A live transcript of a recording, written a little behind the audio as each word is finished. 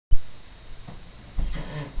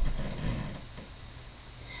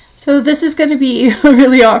So this is going to be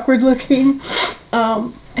really awkward looking,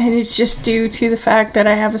 and it's just due to the fact that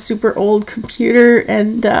I have a super old computer,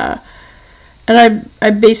 and I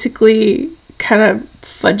basically kind of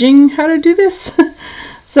fudging how to do this.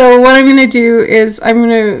 So what I'm going to do is I'm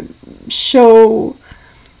going to show,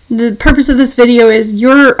 the purpose of this video is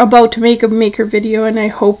you're about to make a maker video, and I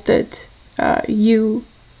hope that you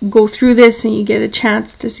go through this and you get a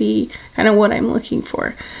chance to see kind of what I'm looking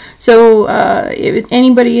for. So if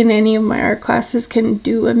anybody in any of my art classes can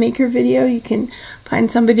do a maker video, you can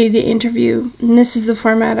find somebody to interview, and this is the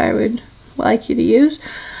format I would like you to use.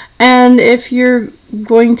 And if you're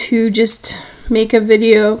going to just make a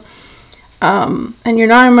video and you're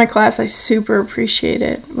not in my class, I super appreciate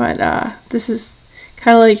it, but this is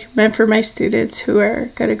kind of like meant for my students who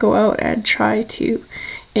are going to go out and try to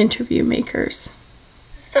interview makers.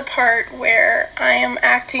 This is the part where I am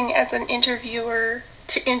acting as an interviewer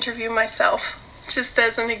to interview myself, just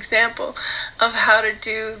as an example of how to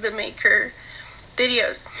do the maker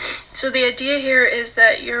videos. So the idea here is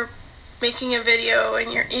that you're making a video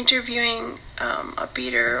and you're interviewing a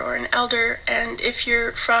beader or an elder, and if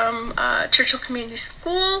you're from Churchill Community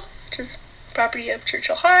School, which is property of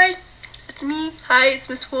Churchill High, it's me, hi, it's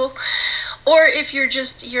Miss Wool, or if you're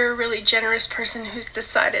a really generous person who's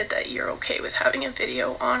decided that you're okay with having a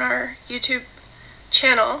video on our YouTube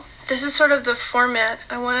channel. This is sort of the format.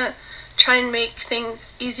 I want to try and make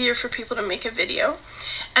things easier for people to make a video,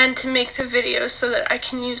 and to make the videos so that I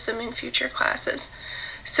can use them in future classes.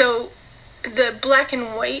 So the black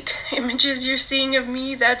and white images you're seeing of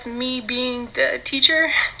me, that's me being the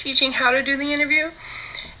teacher, teaching how to do the interview.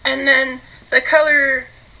 And then the color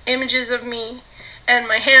images of me and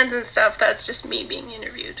my hands and stuff, that's just me being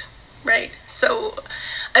interviewed, right? So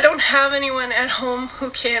I don't have anyone at home who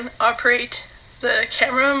can operate the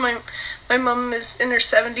camera. My mom is in her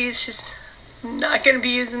 70s. She's not going to be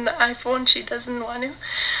using the iPhone. She doesn't want to.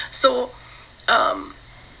 So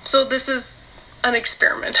so this is an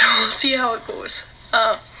experiment. We'll see how it goes.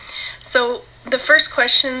 So the first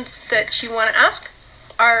questions that you want to ask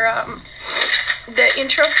are the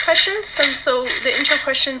intro questions. And so the intro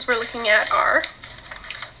questions we're looking at are,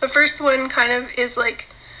 the first one kind of is like,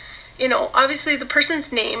 you know, obviously the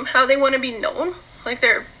person's name, how they want to be known, like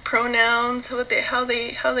their pronouns, how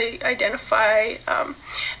they identify,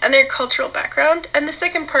 and their cultural background. And the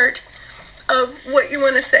second part of what you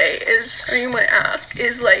want to say is, or you want to ask,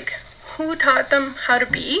 is like, who taught them how to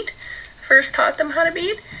bead, first taught them how to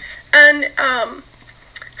bead, and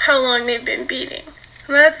how long they've been beading.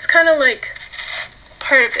 And that's kind of like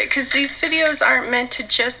part of it, because these videos aren't meant to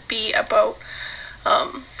just be about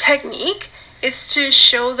technique. It's to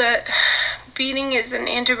show that beading is an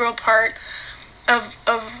integral part of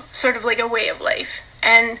sort of like a way of life,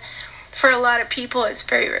 and for a lot of people it's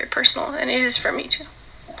very, very personal, and it is for me too.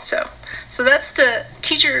 So that's the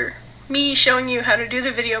teacher, me showing you how to do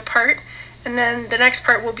the video part, and then the next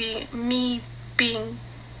part will be me being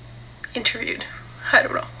interviewed. I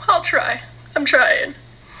don't know, I'll try. I'm trying.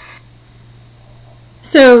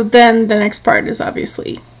 So then the next part is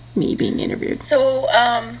obviously me being interviewed. So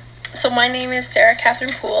my name is Sarah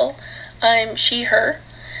Catherine Poole. I'm she, her,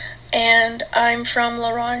 and I'm from La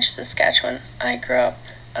Ronge, Saskatchewan. I grew up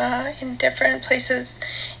in different places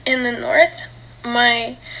in the north.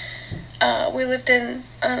 We lived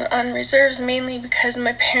on reserves mainly because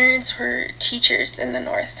my parents were teachers in the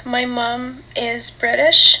north. My mom is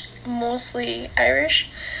British, mostly Irish,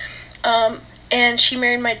 and she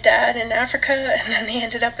married my dad in Africa, and then they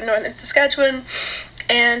ended up in northern Saskatchewan.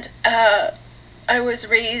 And I was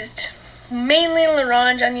raised mainly in La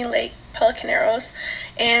Ronge, Onion Lake, Pelican Arrows,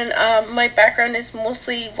 and my background is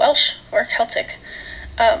mostly Welsh or Celtic,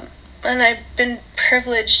 and I've been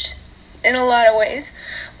privileged in a lot of ways,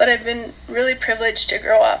 but I've been really privileged to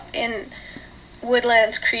grow up in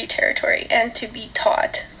Woodlands Cree territory and to be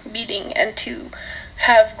taught beading and to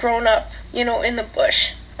have grown up, you know, in the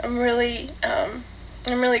bush. I'm really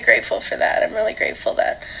grateful for that. I'm really grateful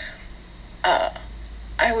that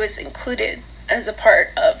I was included as a part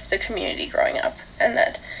of the community growing up, and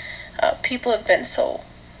that people have been so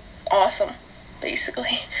awesome,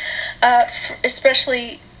 basically.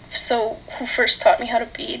 Especially who first taught me how to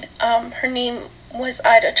bead. Her name was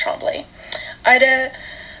Ida Tremblay. Ida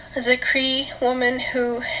is a Cree woman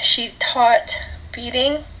who she taught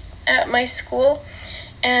beading at my school,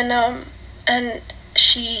 and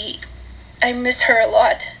I miss her a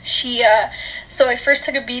lot. So I first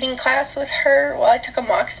took a beading class with her. Well, I took a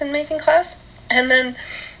moccasin making class, and then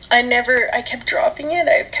I kept dropping it.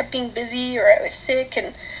 I kept being busy, or I was sick,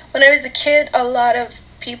 and when I was a kid, a lot of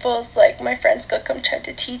people's, like, my friends could come try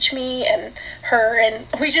to teach me, and her, and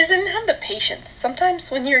we just didn't have the patience. Sometimes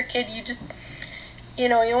when you're a kid, you just, you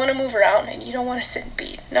know, you want to move around and you don't want to sit and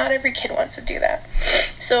bead. Not every kid wants to do that.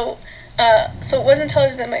 So it wasn't until I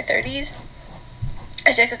was in my 30s,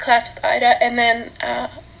 I took a class with Ida, and then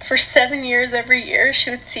for 7 years, every year, she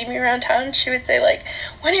would see me around town. She would say, like,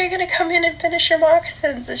 when are you going to come in and finish your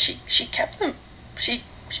moccasins? And she kept them. She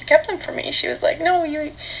kept them for me. She was like, no,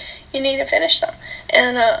 you need to finish them.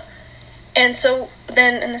 And so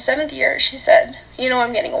then in the 7th year, she said, you know,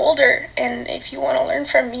 I'm getting older, and if you want to learn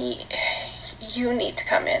from me, you need to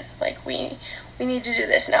come in. Like, we need to do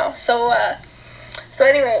this now. So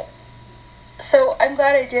anyway, so I'm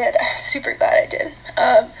glad I did. I'm super glad I did.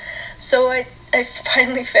 So I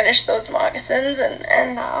finally finished those moccasins,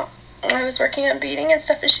 and I was working on beading and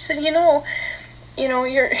stuff, and she said, you know,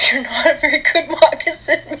 you're not a very good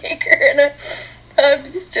moccasin maker, and I'm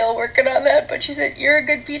still working on that, but she said, you're a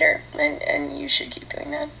good beader, and you should keep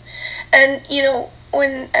doing that. And, you know,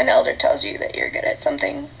 when an elder tells you that you're good at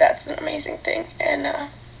something, that's an amazing thing. And,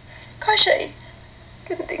 gosh, I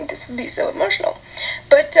didn't think this would be so emotional.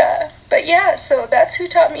 But yeah, so that's who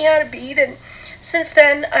taught me how to bead, and since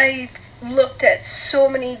then, I've looked at so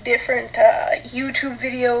many different YouTube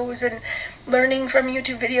videos and learning from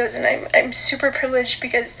YouTube videos, and I'm super privileged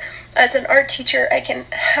because as an art teacher, I can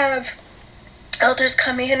have elders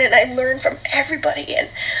come in and I learn from everybody, and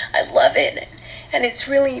I love it, and it's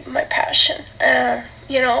really my passion.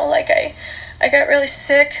 You know, like I got really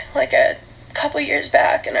sick like a couple years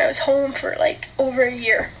back, and I was home for like over a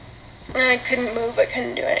year, and I couldn't move, I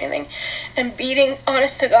couldn't do anything, and beading,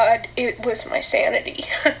 honest to God, it was my sanity.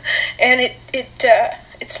 And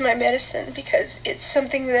it's my medicine, because it's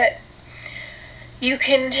something that you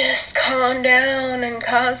can just calm down and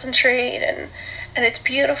concentrate, and it's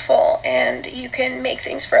beautiful, and you can make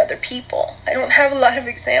things for other people. I don't have a lot of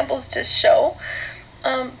examples to show,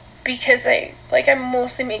 because I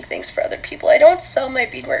mostly make things for other people. I don't sell my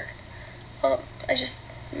beadwork. I just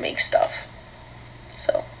make stuff.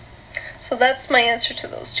 So that's my answer to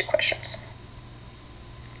those 2 questions.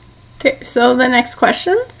 Okay, so the next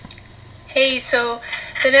questions. Hey, so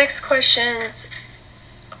the next questions,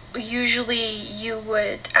 usually you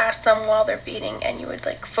would ask them while they're beading, and you would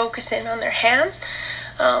like focus in on their hands.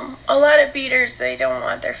 A lot of beaders, they don't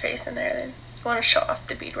want their face in there, they just want to show off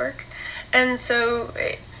the beadwork. And so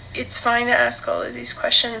it's fine to ask all of these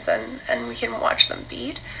questions, and we can watch them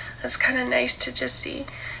bead. It's kind of nice to just see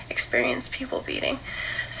experienced people beading.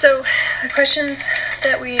 So the questions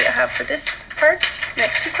that we have for this part,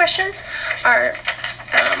 next 2 questions, are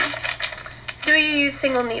do you use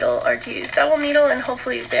single needle or do you use double needle? And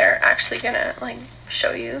hopefully they're actually gonna like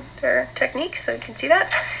show you their technique so you can see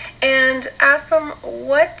that. And ask them,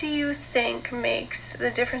 what do you think makes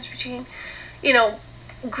the difference between, you know,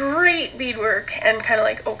 great beadwork and kind of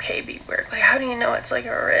like okay beadwork? Like, how do you know it's like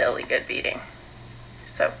a really good beading?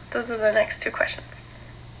 So those are the next 2 questions.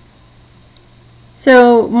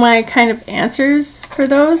 So my kind of answers for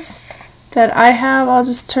those that I have, I'll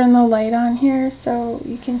just turn the light on here so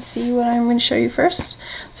you can see what I'm going to show you first.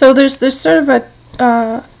 So there's sort of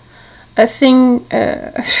a thing,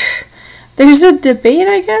 there's a debate,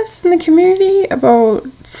 I guess, in the community about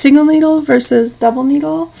single needle versus double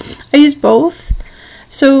needle. I use both.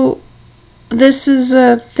 So this is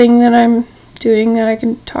a thing that I'm doing that I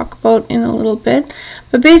can talk about in a little bit.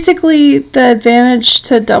 But basically, the advantage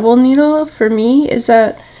to double needle for me is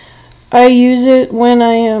that I use it when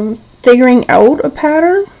I am figuring out a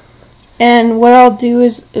pattern, and what I'll do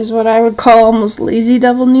is what I would call almost lazy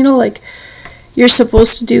double needle. Like, you're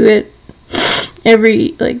supposed to do it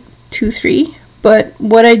every like 2-3, but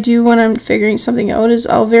what I do when I'm figuring something out is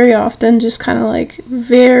I'll very often just kind of like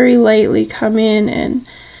very lightly come in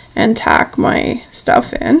and tack my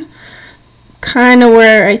stuff in, kind of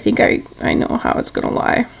where I think I know how it's gonna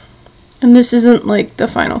lie. And this isn't like the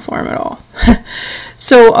final form at all.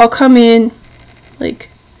 So I'll come in like,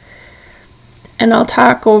 and I'll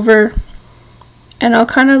tack over, and I'll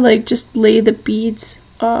kind of like just lay the beads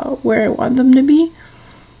where I want them to be.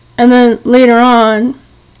 And then later on,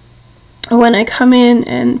 when I come in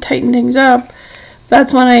and tighten things up,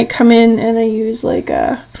 that's when I come in and I use like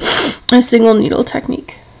a single needle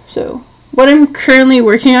technique. So what I'm currently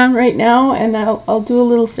working on right now, and I'll do a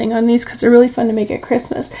little thing on these because they're really fun to make at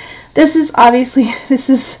Christmas. This is obviously, this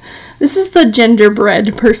is the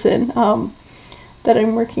gingerbread person that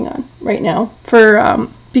I'm working on right now for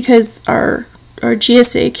because our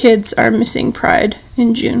GSA kids are missing Pride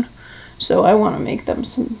in June, so I want to make them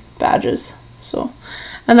some badges. So,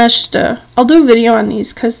 and that's just I'll do a video on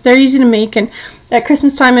these because they're easy to make, and at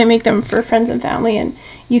Christmas time I make them for friends and family, and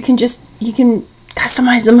you can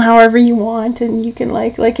customize them however you want, and you can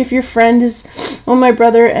like if your friend is, well, my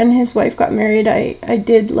brother and his wife got married, I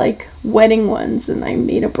did like wedding ones, and I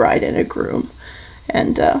made a bride and a groom,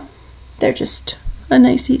 and they're just a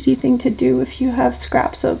nice easy thing to do if you have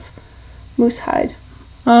scraps of moose hide.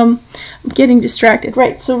 I'm getting distracted.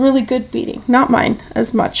 Right, so really good beading, not mine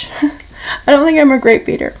as much. I don't think I'm a great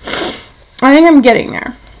beader. I think I'm getting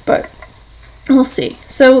there, but we'll see.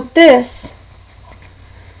 So this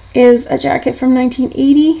is a jacket from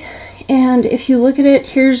 1980, and if you look at it,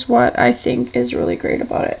 here's what I think is really great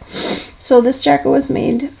about it. So this jacket was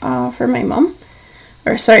made for my mom,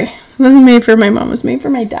 or sorry, it wasn't made for my mom, it was made for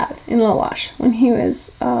my dad in La Loche when he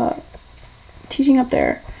was teaching up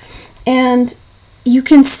there. And you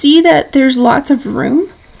can see that there's lots of room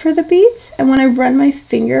for the beads, and when I run my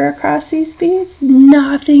finger across these beads,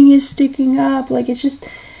 nothing is sticking up. Like it's just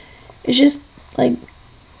like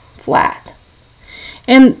flat.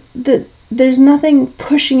 And there's nothing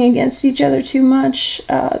pushing against each other too much.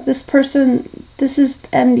 And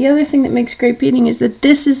the other thing that makes great beading is that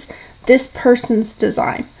this is this person's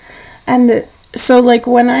design. And so like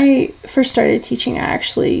when I first started teaching, I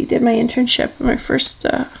actually did my internship, my first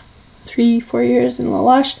 3-4 years in La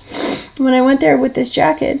Loche. When I went there with this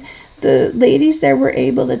jacket, the ladies there were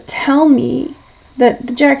able to tell me that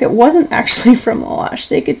the jacket wasn't actually from La Loche.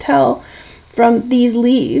 They could tell from these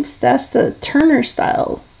leaves. That's the Turner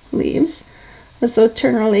style leaves. So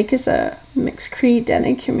Turner Lake is a mixed Cree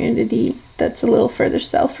Dene community that's a little further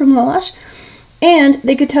south from La Loche. And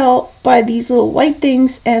they could tell by these little white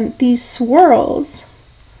things and these swirls,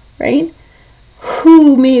 right,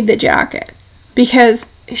 who made the jacket. Because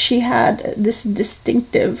she had this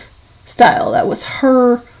distinctive style that was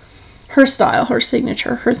her style, her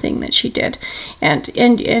signature, her thing that she did.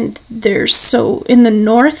 And there's, so in the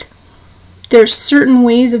north, there's certain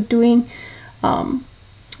ways of doing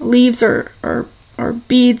leaves or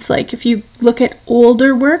beads. Like if you look at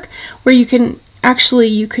older work where you can actually,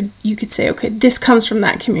 you could say, okay, this comes from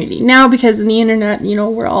that community. Now because of the internet, you know,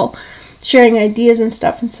 we're all sharing ideas and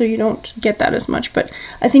stuff, and so you don't get that as much. But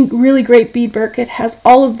I think really great beadwork, it has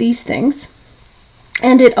all of these things,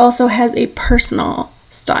 and it also has a personal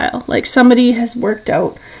style. Like somebody has worked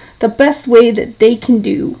out the best way that they can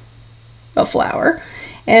do a flower,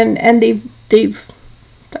 and they've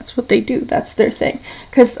that's what they do. That's their thing.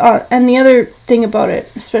 Because and the other thing about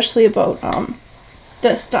it, especially about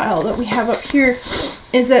the style that we have up here,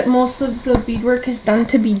 is that most of the beadwork is done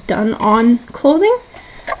to be done on clothing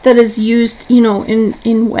that is used, you know,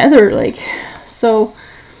 in weather. Like, so,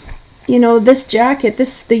 you know, this jacket,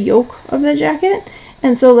 this is the yoke of the jacket,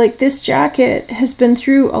 and so like this jacket has been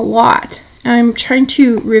through a lot. I'm trying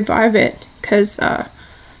to revive it because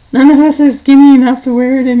none of us are skinny enough to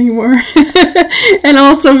wear it anymore. And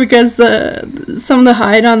also because some of the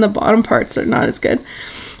hide on the bottom parts are not as good.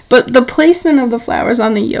 But the placement of the flowers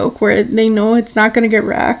on the yoke where they know it's not going to get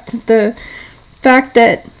racked, the fact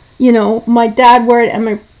that, you know, my dad wore it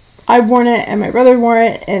and I've worn it and my brother wore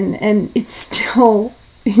it, and it's still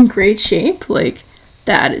in great shape, like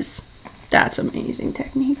that's amazing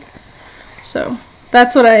technique. So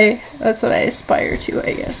that's what I aspire to,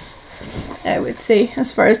 I guess, I would say,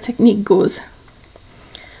 as far as technique goes.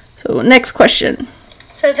 So next question.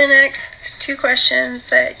 So the next two questions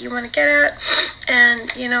that you want to get at,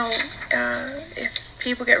 and you know, if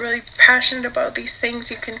people get really passionate about these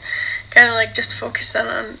things, you can kind of like just focus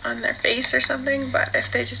on their face or something, but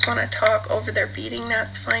if they just want to talk over their beading,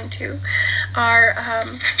 that's fine too, are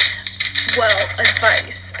well,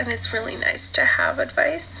 advice. And it's really nice to have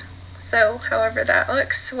advice. So however that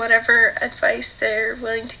looks, whatever advice they're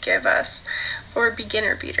willing to give us for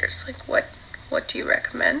beginner beaders, like what do you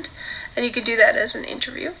recommend? And you can do that as an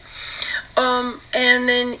interview. And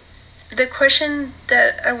then the question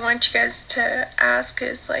that I want you guys to ask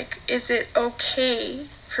is like, is it okay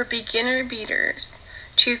for beginner beaders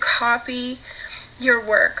to copy your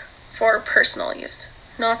work for personal use,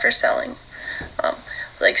 not for selling?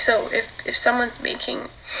 Like, so if someone's making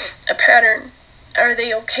a pattern, are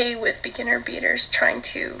they okay with beginner beaders trying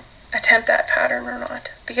to attempt that pattern or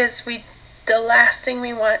not? Because the last thing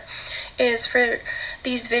we want is for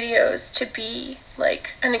these videos to be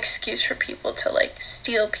like an excuse for people to like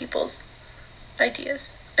steal people's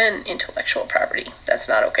ideas and intellectual property. That's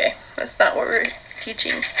not okay. That's not what we're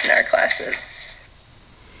teaching in our classes.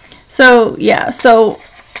 So yeah, so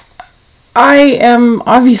I am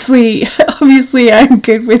obviously I'm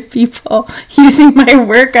good with people using my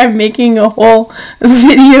work. I'm making a whole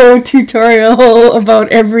video tutorial about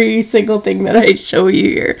every single thing that I show you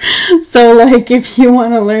here. So like if you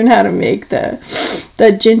want to learn how to make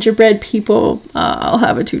the gingerbread people, I'll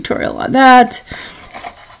have a tutorial on that.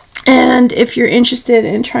 And if you're interested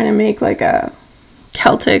in trying to make like a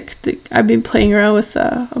Celtic, I've been playing around with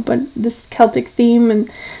this Celtic theme, and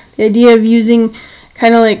the idea of using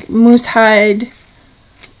kind of like moose hide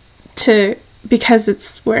because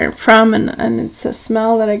it's where I'm from, and it's a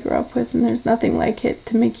smell that I grew up with, and there's nothing like it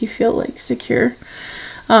to make you feel like secure.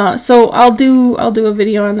 So I'll do a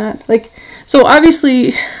video on that. Like, so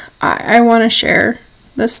obviously I want to share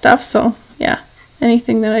this stuff, so yeah,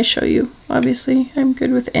 anything that I show you, obviously I'm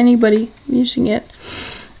good with anybody using it.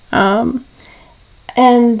 And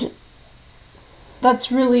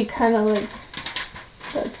that's really kind of like,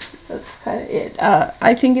 that's kind of it.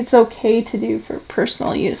 I think it's okay to do for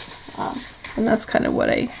personal use, and that's kind of what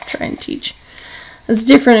I try and teach. It's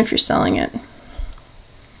different if you're selling it.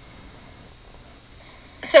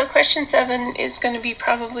 So question 7 is going to be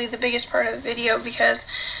probably the biggest part of the video, because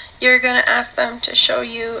you're going to ask them to show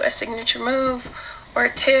you a signature move or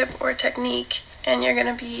a tip or a technique, and you're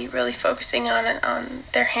going to be really focusing on it, on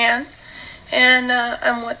their hands and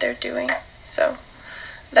on what they're doing. So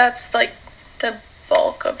that's like the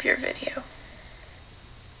bulk of your video.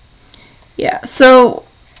 Yeah, so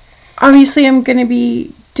obviously I'm going to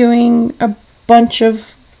be doing a bunch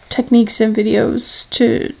of techniques and videos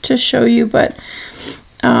to show you, but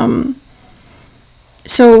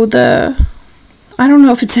so I don't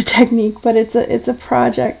know if it's a technique, but it's a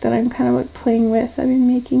project that I'm kind of like playing with. I've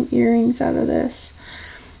been making earrings out of this,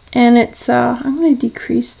 and it's I'm going to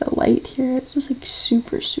decrease the light here. It's just like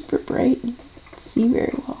super bright, and you can't see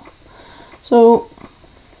very well, so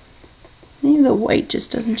maybe the white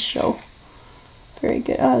just doesn't show very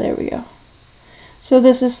good. Oh, there we go. So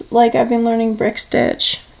this is like, I've been learning brick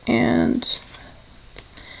stitch, and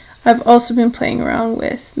I've also been playing around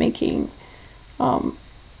with making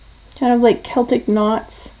kind of like Celtic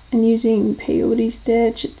knots and using peyote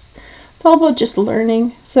stitch. It's all about just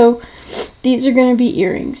learning. So these are going to be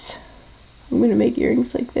earrings. I'm going to make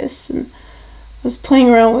earrings like this, and I was playing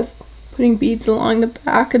around with putting beads along the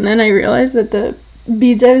back, and then I realized that the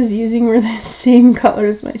beads I was using were the same color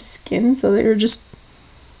as my skin, so they were just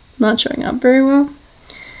not showing up very well.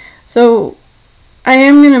 So I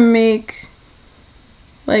am going to make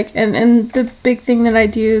like, and the big thing that I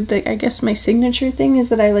do, like, I guess my signature thing is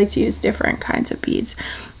that I like to use different kinds of beads.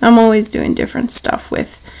 I'm always doing different stuff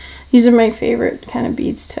with, these are my favorite kind of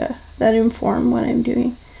beads that inform what I'm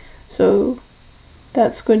doing. So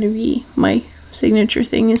that's going to be my signature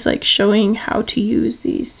thing, is like showing how to use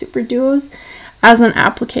these super duos as an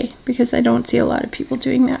applique, because I don't see a lot of people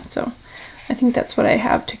doing that. So I think that's what I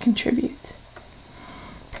have to contribute.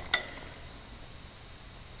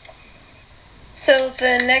 So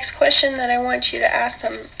the next question that I want you to ask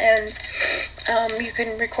them, and you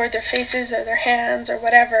can record their faces or their hands or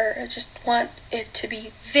whatever, I just want it to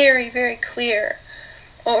be very clear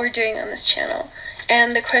what we're doing on this channel.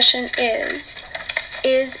 And the question is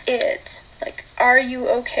it, like, are you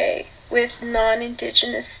okay with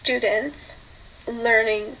non-Indigenous students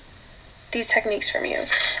learning these techniques from you?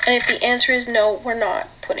 And if the answer is no, we're not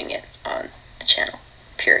putting it on the channel,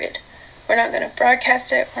 period. We're not going to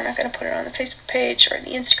broadcast it. We're not going to put it on the Facebook page or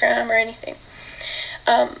the Instagram or anything.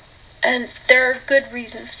 And there are good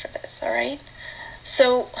reasons for this, all right?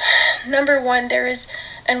 So, number one, there is,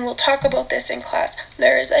 and we'll talk about this in class,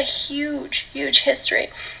 there is a huge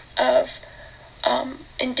history of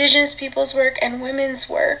Indigenous people's work and women's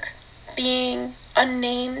work being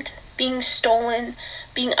unnamed, being stolen,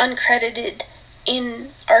 being uncredited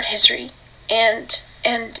in art history and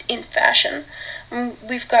in fashion.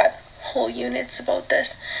 We've got whole units about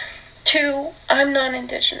this. 2, I'm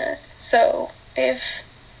non-Indigenous, so if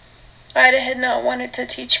Ida had not wanted to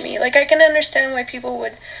teach me, like, I can understand why people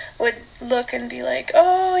would look and be like,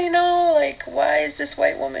 oh, you know, like, why is this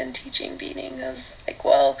white woman teaching beading? I was like,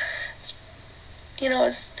 well, you know,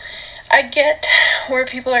 I get where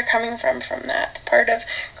people are coming from that. Part of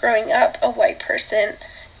growing up a white person,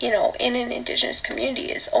 you know, in an Indigenous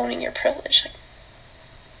community is owning your privilege. Like,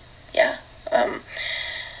 yeah.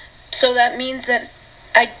 So that means that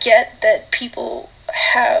I get that people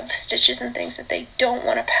have stitches and things that they don't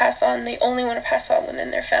want to pass on. They only want to pass on within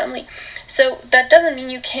their family. So that doesn't mean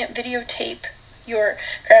you can't videotape your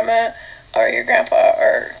grandma or your grandpa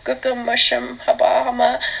or gukum, mushum, haba,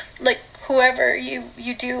 hama, like whoever you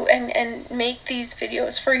do, and make these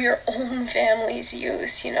videos for your own family's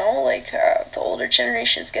use, you know, like the older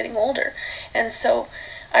generation is getting older. And so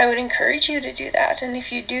I would encourage you to do that. And if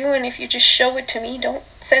you do, and if you just show it to me, don't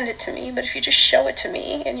send it to me, but if you just show it to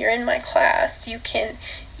me and you're in my class,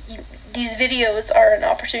 these videos are an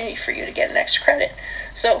opportunity for you to get an extra credit.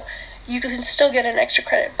 So you can still get an extra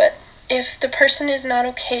credit, but if the person is not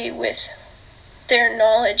okay with their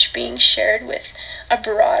knowledge being shared with a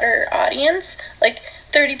broader audience. Like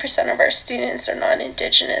 30% of our students are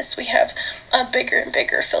non-Indigenous. We have a bigger and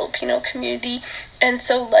bigger Filipino community. And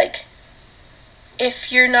so, like,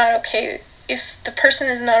 if you're not okay, if the person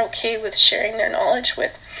is not okay with sharing their knowledge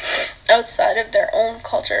with outside of their own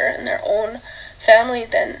culture and their own family,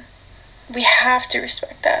 then we have to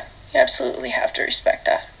respect that. You absolutely have to respect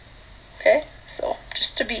that. Okay? So,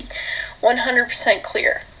 just to be 100%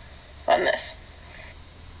 clear on this.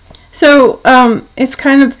 So, it's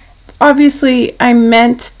kind of, obviously, I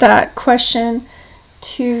meant that question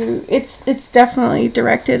to, it's definitely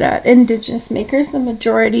directed at Indigenous makers. The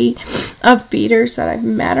majority of beaters that I've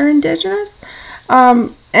met are Indigenous.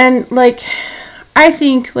 And, like, I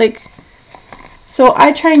think, like, so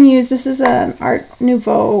I try and use, this is an Art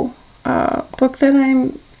Nouveau book that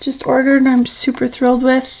I'm just ordered and I'm super thrilled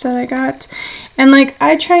with that I got. And, like,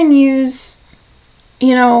 I try and use,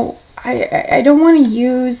 you know, I don't want to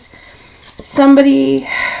use somebody's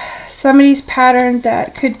pattern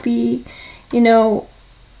that could be, you know,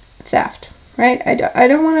 theft, right? I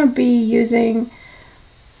don't want to be using,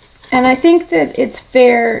 and I think that it's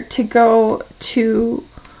fair to go to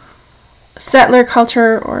settler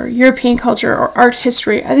culture or European culture or art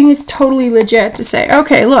history. I think it's totally legit to say,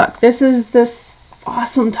 okay, look, this is this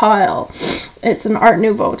awesome tile. It's an Art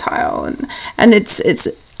Nouveau tile, and it's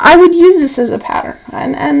I would use this as a pattern,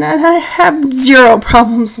 and I have zero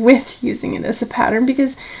problems with using it as a pattern,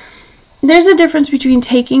 because there's a difference between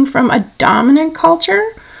taking from a dominant culture,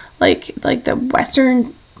 like the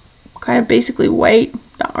Western kind of basically white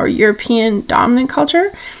or European dominant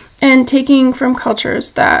culture, and taking from cultures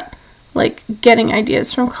that, like, getting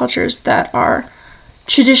ideas from cultures that are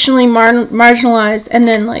traditionally marginalized and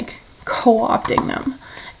then, like, co-opting them.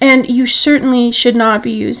 And you certainly should not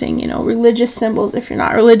be using, you know, religious symbols if you're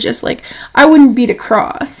not religious. Like, I wouldn't beat a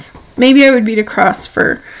cross. Maybe I would beat a cross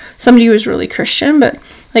for somebody who was really Christian, but,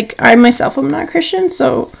 like, I myself am not Christian,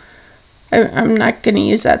 so I'm not going to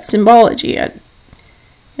use that symbology. You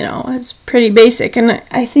know, it's pretty basic. And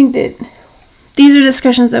I think that these are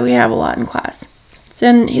discussions that we have a lot in class.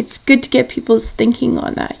 And it's good to get people's thinking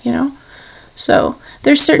on that, you know. So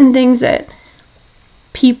there's certain things that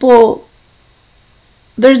people,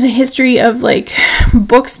 there's a history of, like,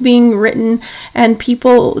 books being written and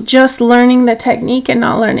people just learning the technique and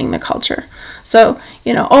not learning the culture. So,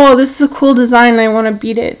 you know, oh, this is a cool design, I want to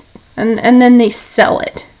beat it. And then they sell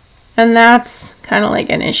it. And that's kind of like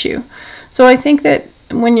an issue. So I think that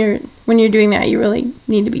when you're doing that, you really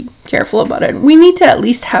need to be careful about it. We need to at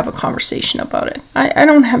least have a conversation about it. I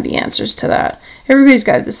don't have the answers to that. Everybody's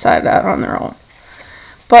got to decide that on their own.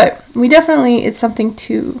 But we definitely, it's something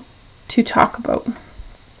to talk about.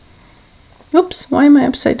 Oops, why am I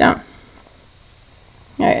upside down?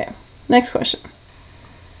 Okay, next question.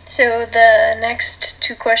 So the next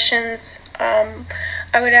two questions, I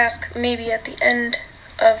would ask maybe at the end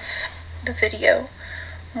of the video,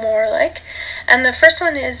 more like. And the first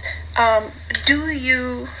one is, do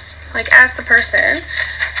you, like, ask the person,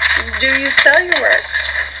 do you sell your work?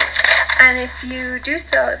 And if you do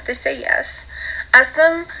sell, if they say yes, ask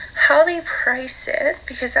them how they price it,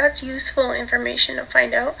 because that's useful information to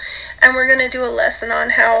find out. And we're going to do a lesson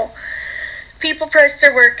on how people price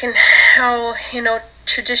their work and how, you know,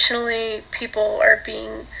 traditionally people are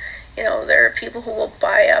being, you know, there are people who will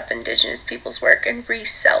buy up Indigenous people's work and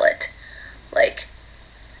resell it, like,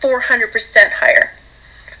 400% higher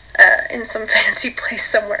in some fancy place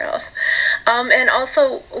somewhere else. And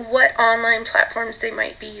also what online platforms they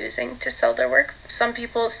might be using to sell their work. Some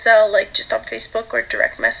people sell, like, just on Facebook or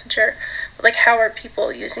direct messenger. Like, how are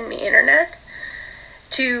people using the internet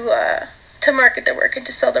to market their work and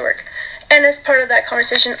to sell their work? And as part of that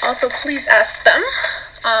conversation, also please ask them,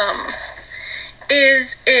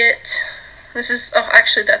 is it, this is, oh,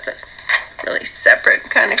 actually that's a really separate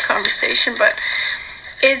kind of conversation, but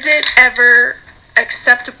is it ever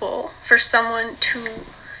acceptable for someone to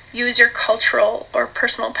use your cultural or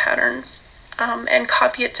personal patterns and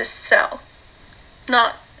copy it to sell?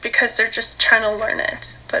 Not because they're just trying to learn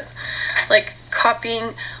it, but, like,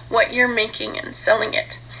 copying what you're making and selling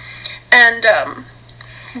it. And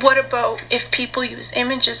what about if people use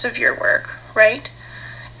images of your work, right?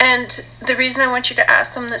 And the reason I want you to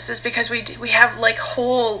ask them this is because we have, like,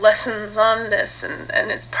 whole lessons on this,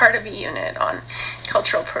 and it's part of a unit on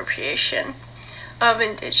cultural appropriation of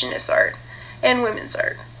Indigenous art and women's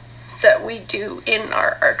art that we do in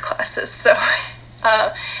our art classes. So,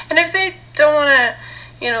 and if they don't want to,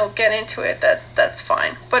 you know, get into it, that's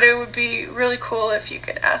fine. But it would be really cool if you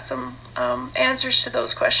could ask them answers to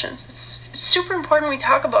those questions. It's super important we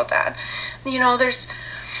talk about that. You know, there's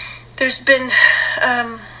been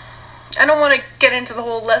I don't want to get into the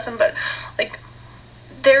whole lesson, but like,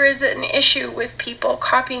 there is an issue with people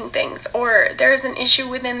copying things, or there is an issue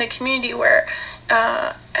within the community where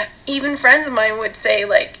even friends of mine would say,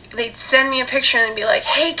 like, they'd send me a picture and be like,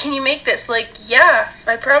 hey, can you make this? Like, yeah,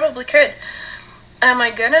 I probably could. Am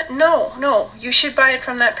I gonna? No, you should buy it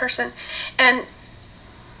from that person. And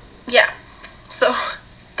yeah, so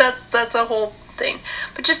that's a whole thing.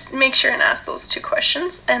 But just make sure and ask those 2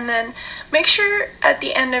 questions, and then make sure at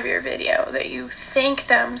the end of your video that you thank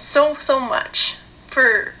them so much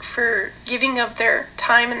for giving of their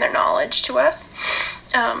time and their knowledge to us,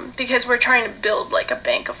 because we're trying to build like a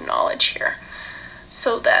bank of knowledge here,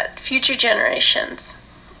 so that future generations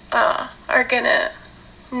are gonna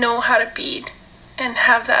know how to bead and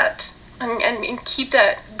have that and keep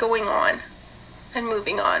that going on and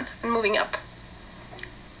moving up.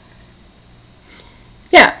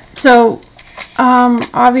 Yeah, so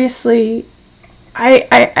obviously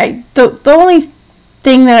the only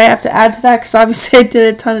thing that I have to add to that, because obviously I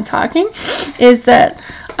did a ton of talking, is that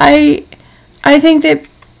I think that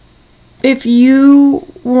if you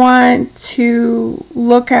want to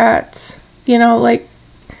look at, you know,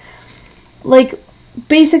 like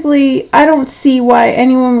basically, I don't see why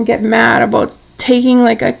anyone would get mad about taking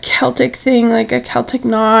like a Celtic thing, like a Celtic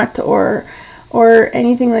knot or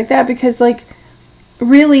anything like that, because like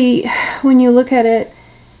really when you look at it,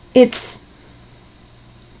 it's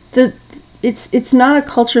not a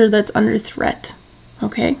culture that's under threat.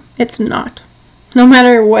 Okay? It's not. No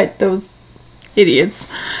matter what those idiots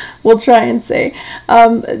will try and say.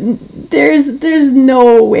 There's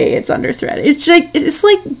no way it's under threat. It's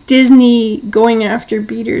like Disney going after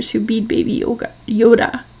beaters who beat Baby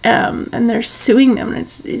Yoda, and they're suing them.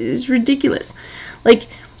 It's ridiculous. Like,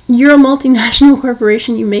 you're a multinational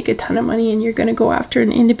corporation, you make a ton of money, and you're going to go after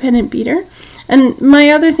an independent beater. And my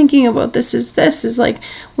other thinking about this is like,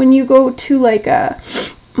 when you go to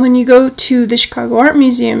the Chicago Art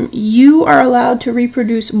Museum, you are allowed to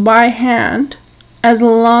reproduce by hand as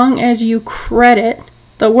long as you credit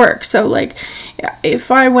the work. So like,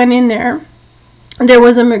 if I went in there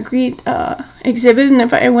was a Magritte exhibit, and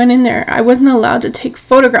if I went in there, I wasn't allowed to take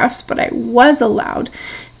photographs, but I was allowed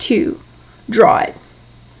to draw it.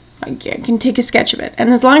 I can take a sketch of it,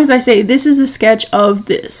 and as long as I say this is a sketch of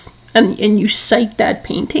this, and you cite that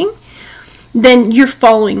painting, then you're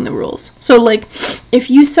following the rules. So like,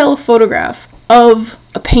 if you sell a photograph of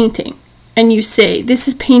a painting and you say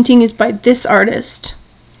this painting is by this artist,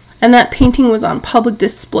 and that painting was on public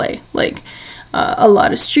display, like a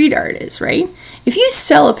lot of street art is, right? If you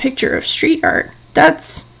sell a picture of street art,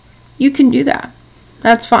 you can do that.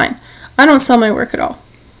 That's fine. I don't sell my work at all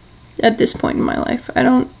at this point in my life.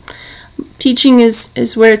 Teaching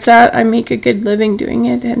is where it's at. I make a good living doing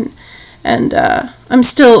it, and I'm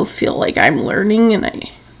still feel like I'm learning, and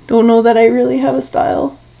I don't know that I really have a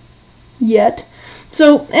style yet.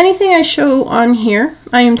 So anything I show on here,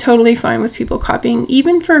 I am totally fine with people copying,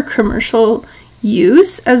 even for commercial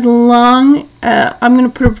use, as long I'm going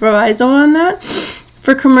to put a proviso on that,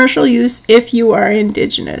 for commercial use if you are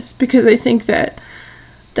Indigenous, because I think that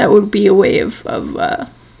would be a way of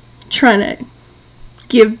trying to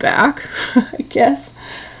give back, I guess,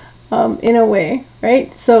 in a way,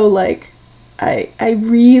 right? So like, I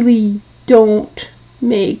really don't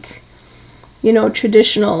make,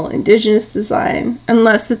 traditional Indigenous design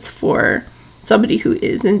unless it's for somebody who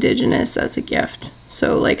is Indigenous as a gift.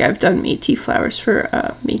 So like, I've done Métis flowers for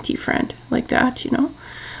a Métis friend, like that,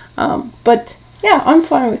 but yeah, I'm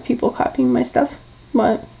fine with people copying my stuff.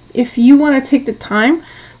 But if you want to take the time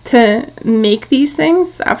to make these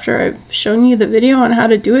things after I've shown you the video on how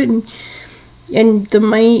to do it, and the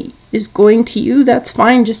money is going to you, that's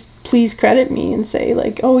fine. Just please credit me and say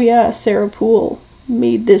like, oh yeah, Sarah Poole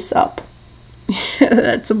made this up.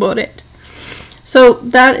 That's about it. So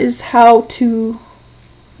that is how to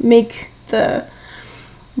make the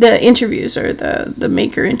interviews, or the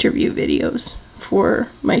maker interview videos, for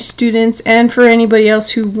my students and for anybody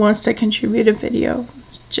else who wants to contribute a video,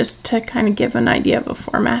 just to kind of give an idea of a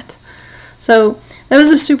format. So that was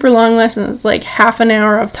a super long lesson. It's like half an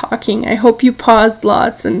hour of talking. I hope you paused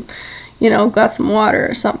lots and got some water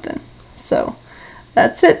or something. So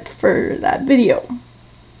that's it for that video.